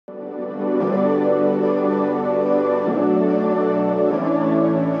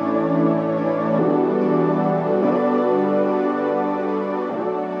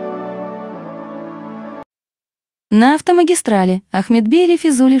На автомагистрали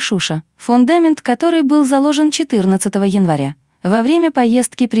Ахмедбейли-Физули-Шуша, фундамент которой был заложен 14 января, во время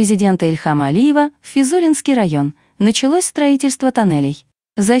поездки президента Ильхама Алиева в Физулинский район, началось строительство тоннелей.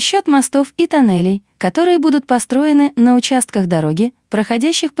 За счет мостов и тоннелей, которые будут построены на участках дороги,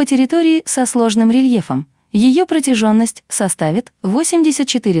 проходящих по территории со сложным рельефом, ее протяженность составит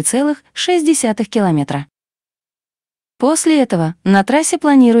 84,6 километра. После этого на трассе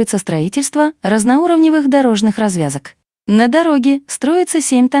планируется строительство разноуровневых дорожных развязок. На дороге строится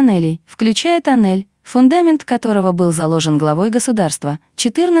 7 тоннелей, включая тоннель, фундамент которого был заложен главой государства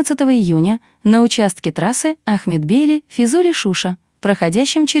 14 июня на участке трассы Ахмедбейли-Физули-Шуша,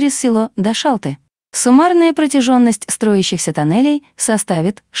 проходящем через село Дашалты. Суммарная протяженность строящихся тоннелей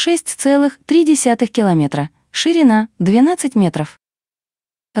составит 6,3 километра, ширина — 12 метров.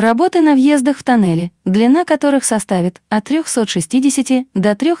 Работы на въездах в тоннели, длина которых составит от 360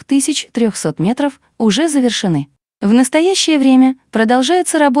 до 3300 метров, уже завершены. В настоящее время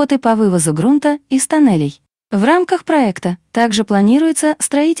продолжаются работы по вывозу грунта из тоннелей. В рамках проекта также планируется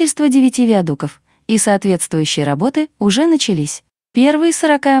строительство 9 виадуков, и соответствующие работы уже начались. Первый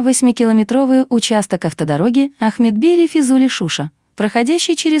 48-километровый участок автодороги Ахмедбейли-Физули-Шуша,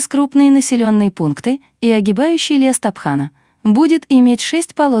 проходящий через крупные населенные пункты и огибающий лес Тапхана, будет иметь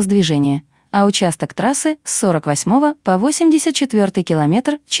 6 полос движения, а участок трассы с 48 по 84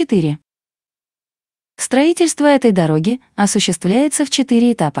 километр — 4. Строительство этой дороги осуществляется в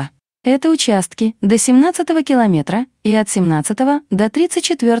 4 этапа. Это участки до 17 километра и от 17 до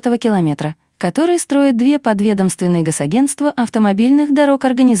 34 километра, которые строят 2 подведомственные госагентства автомобильных дорог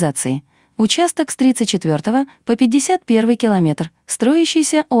организации. Участок с 34 по 51 километр,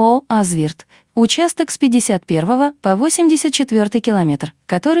 строящийся ООО «Азвирт». Участок с 51 по 84 километр,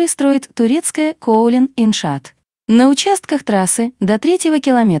 который строит турецкая Коулин Иншаат. На участках трассы до 3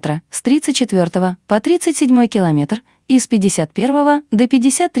 километра с 34 по 37 километр и с 51 до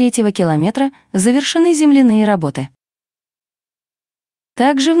 53 километра завершены земляные работы.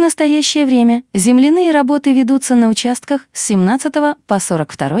 Также в настоящее время земляные работы ведутся на участках с 17 по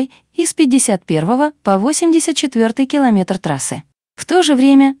 42 и с 51 по 84 километр трассы. В то же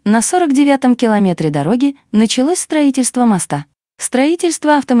время на 49-м километре дороги началось строительство моста.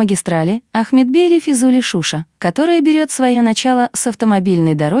 Строительство автомагистрали Ахмедбейли-Физули-Шуша, которое берет свое начало с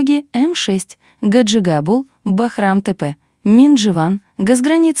автомобильной дороги М6 Гаджигабул-Бахрам-ТП, Миндживан,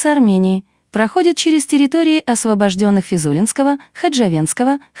 госграница Армении, проходит через территории освобожденных Физулинского,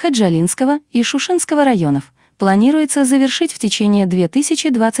 Хаджавенского, Хаджалинского и Шушинского районов. Планируется завершить в течение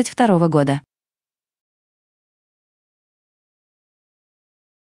 2022 года.